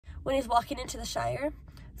when he's walking into the Shire.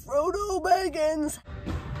 Frodo Baggins!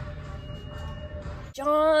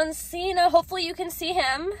 John Cena, hopefully you can see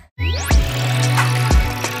him.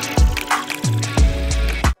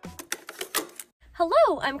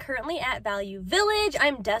 Hello, I'm currently at Value Village.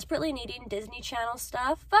 I'm desperately needing Disney Channel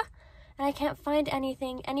stuff, and I can't find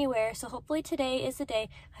anything anywhere, so hopefully today is the day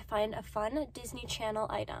I find a fun Disney Channel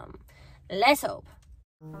item. Let's hope.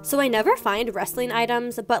 So I never find wrestling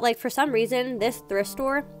items, but like for some reason this thrift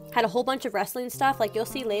store had a whole bunch of wrestling stuff, like you'll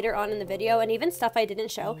see later on in the video, and even stuff I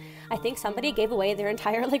didn't show. I think somebody gave away their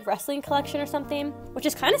entire like wrestling collection or something, which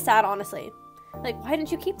is kind of sad, honestly. Like, why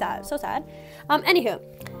didn't you keep that? So sad. Anywho,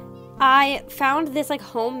 I found this like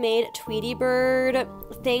homemade Tweety Bird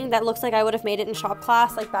thing that looks like I would have made it in shop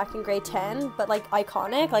class like back in grade 10, but like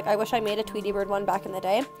iconic. Like I wish I made a Tweety Bird one back in the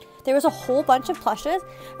day. There was a whole bunch of plushes.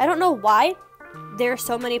 I don't know why there are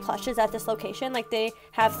so many plushes at this location. Like they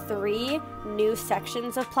have 3 new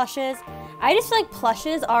sections of plushes. I just feel like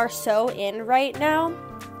plushes are so in right now.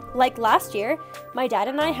 Like last year, my dad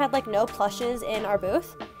and I had like no plushes in our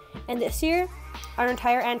booth, and this year our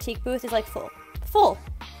entire antique booth is like full.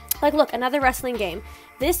 Like look, another wrestling game.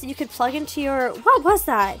 This you could plug into your, what was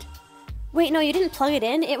that? Wait, no, you didn't plug it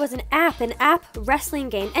in. It was an app wrestling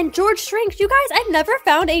game. And George Shrinks. You guys, I've never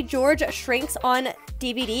found a George Shrinks on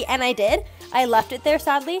DVD, and I did. I left it there,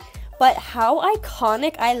 sadly. But how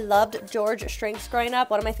iconic. I loved George Shrinks growing up.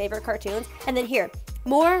 One of my favorite cartoons. And then here,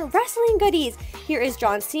 more wrestling goodies. Here is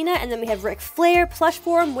John Cena, and then we have Ric Flair plush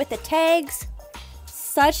form with the tags.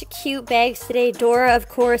 Such cute bags today. Dora, of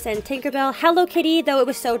course, and Tinkerbell. Hello Kitty, though it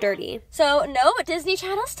was so dirty. So, no Disney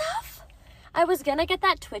Channel stuff? I was gonna get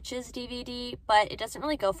that Twitches DVD, but it doesn't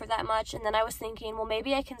really go for that much. And then I was thinking, well,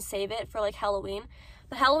 maybe I can save it for like Halloween.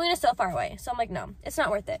 But Halloween is so far away, so I'm like, no, it's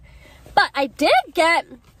not worth it. But I did get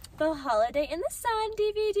the Holiday in the Sun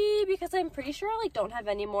DVD because I'm pretty sure I like don't have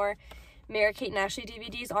any more Mary-Kate and Ashley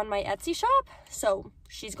DVDs on my Etsy shop. So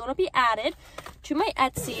she's gonna be added to my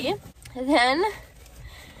Etsy. And then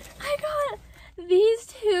I got these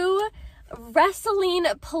 2 wrestling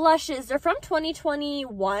plushes. They're from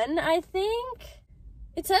 2021, I think.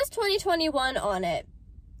 It says 2021 on it.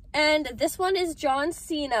 And this one is John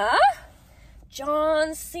Cena.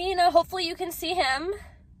 John Cena, hopefully you can see him.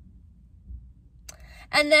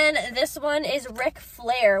 And then this one is Ric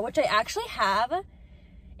Flair, which I actually have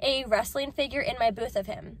a wrestling figure in my booth of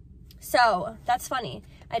him. So that's funny.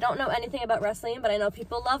 I don't know anything about wrestling, but I know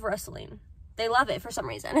people love wrestling. They love it for some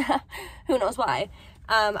reason. Who knows why?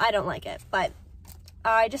 I don't like it, but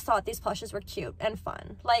I just thought these plushes were cute and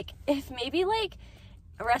fun. Like, if maybe, like,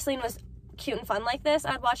 wrestling was cute and fun like this,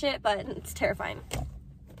 I'd watch it, but it's terrifying.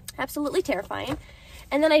 Absolutely terrifying.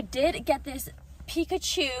 And then I did get this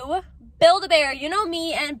Pikachu Build-A-Bear. You know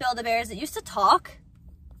me and Build-A-Bears. It used to talk,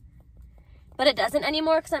 but it doesn't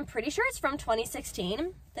anymore because I'm pretty sure it's from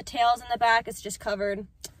 2016. The tail's in the back. It's just covered.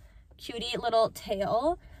 Cutie little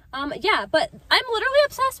tail. Yeah, but I'm literally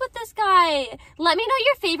obsessed with this guy. Let me know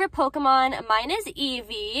your favorite Pokemon. Mine is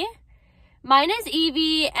Eevee.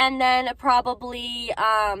 And then probably,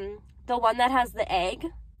 the one that has the egg.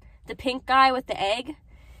 The pink guy with the egg.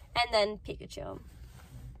 And then Pikachu.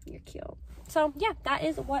 You're cute. So, yeah, that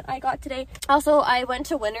is what I got today. Also, I went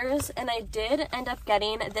to Winners, and I did end up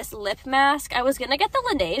getting this lip mask. I was gonna get the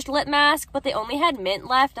Laneige lip mask, but they only had mint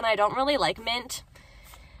left, and I don't really like mint.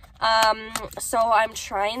 So I'm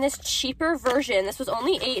trying this cheaper version. This was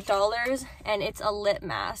only $8, and it's a lip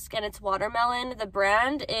mask, and it's watermelon. The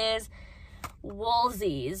brand is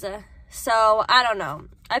Woolsey's. So I don't know.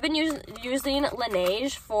 I've been using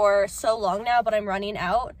Laneige for so long now, but I'm running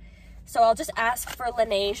out. So I'll just ask for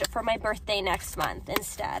Laneige for my birthday next month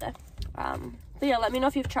instead. But yeah, let me know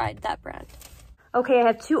if you've tried that brand. Okay, I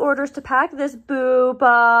have 2 orders to pack. This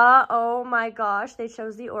booba. Oh my gosh, they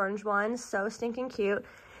chose the orange one. So stinking cute.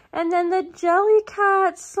 And then the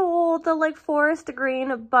Jellycat sold, the like forest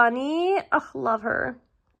green bunny. Oh, love her.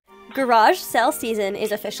 Garage sale season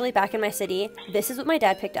is officially back in my city. This is what my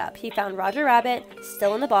dad picked up. He found Roger Rabbit,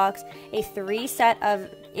 still in the box, a 3 set of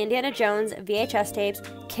Indiana Jones VHS tapes,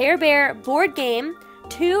 Care Bear board game,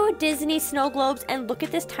 2 Disney snow globes, and look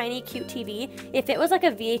at this tiny cute TV. If it was like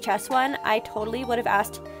a VHS one, I totally would have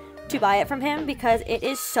asked to buy it from him because it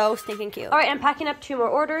is so stinking cute. All right, I'm packing up 2 more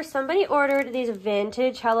orders. Somebody ordered these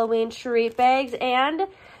vintage Halloween treat bags and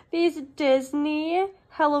these Disney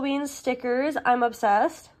Halloween stickers. I'm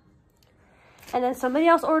obsessed. And then somebody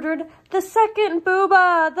else ordered the second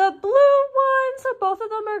booba, the blue one. So both of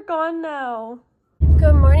them are gone now.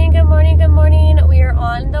 Good morning, good morning, good morning. We are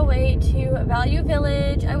on the way to Value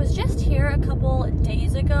Village. I was just here a couple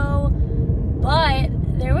days ago, but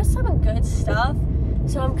there was some good stuff.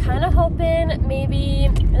 So I'm kind of hoping maybe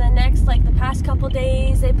in the next, like the past couple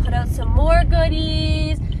days, they put out some more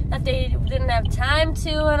goodies that they didn't have time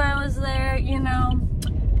to when I was there, you know.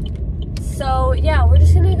 So yeah, we're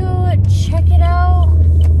just gonna go check it out.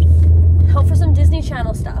 Hope for some Disney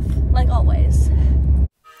Channel stuff, like always.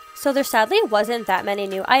 So there sadly wasn't that many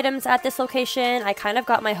new items at this location. I kind of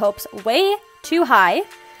got my hopes way too high.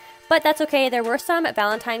 But that's okay. There were some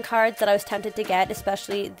Valentine cards that I was tempted to get,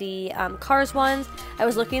 especially the Cars ones. I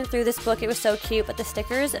was looking through this book. It was so cute, but the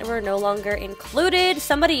stickers were no longer included.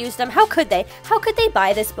 Somebody used them. How could they? How could they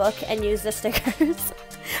buy this book and use the stickers?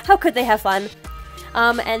 How could they have fun?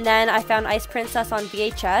 And then I found Ice Princess on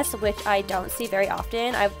VHS, which I don't see very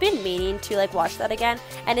often. I've been meaning to like watch that again.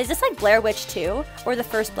 And is this like Blair Witch 2 or the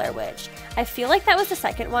first Blair Witch? I feel like that was the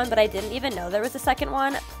second one, but I didn't even know there was a second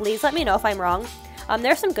one. Please let me know if I'm wrong.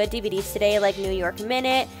 There's some good DVDs today, like New York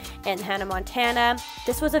Minute and Hannah Montana.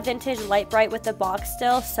 This was a vintage Light Bright with the box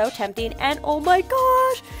still, so tempting. And oh my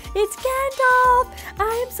gosh, it's Gandalf!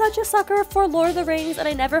 I am such a sucker for Lord of the Rings, and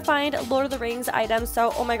I never find Lord of the Rings items,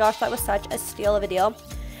 so oh my gosh, that was such a steal of a deal.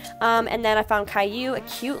 And then I found Caillou, a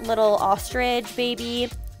cute little ostrich baby.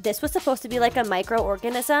 This was supposed to be like a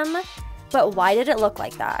microorganism, but why did it look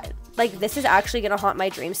like that? Like, this is actually gonna haunt my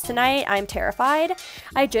dreams tonight. I'm terrified.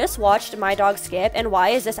 I just watched my dog Skip, and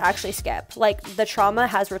why is this actually Skip? Like, the trauma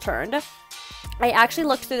has returned. I actually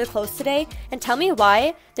looked through the clothes today, and tell me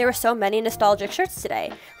why there were so many nostalgic shirts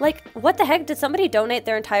today. Like, what the heck? Did somebody donate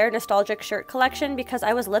their entire nostalgic shirt collection? Because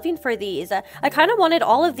I was living for these. I kind of wanted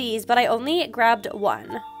all of these, but I only grabbed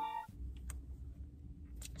one.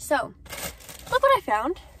 So, look what I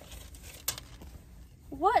found.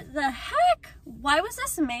 What the heck? Why was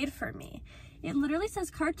this made for me? It literally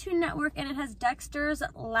says Cartoon Network, and it has Dexter's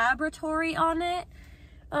Laboratory on it.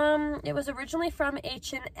 It was originally from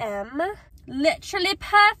H&M. Literally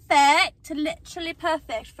perfect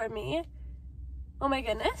for me. Oh my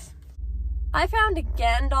goodness. I found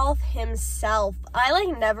Gandalf himself. I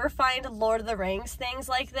like never find Lord of the Rings things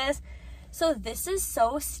like this. So this is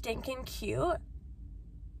so stinking cute.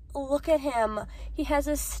 Look at him. He has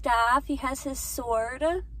his staff. He has his sword.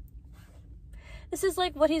 This is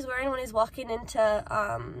like what he's wearing when he's walking into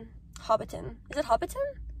Hobbiton. Is it Hobbiton?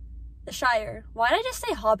 The Shire. Why did I just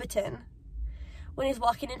say Hobbiton? When he's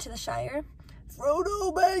walking into the Shire.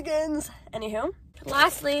 Frodo Baggins. Anywho.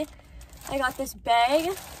 Lastly, I got this bag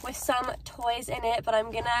with some toys in it, but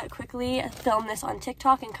I'm gonna quickly film this on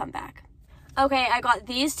TikTok and come back. Okay, I got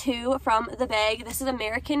these two from the bag. This is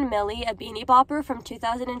American Millie, a beanie bopper from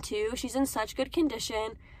 2002. She's in such good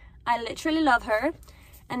condition. I literally love her.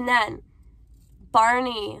 And then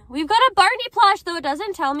Barney. We've got a Barney plush, though it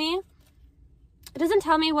doesn't tell me. It doesn't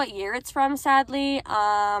tell me what year it's from, sadly.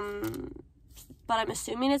 But I'm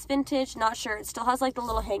assuming it's vintage. Not sure. It still has like the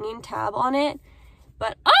little hanging tab on it.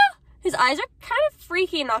 But his eyes are kind of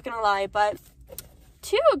freaky, not gonna lie. But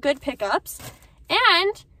two good pickups.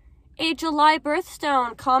 And a July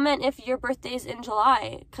birthstone. Comment if your birthday's in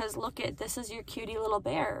July, because look at this is your cutie little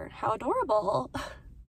bear. How adorable.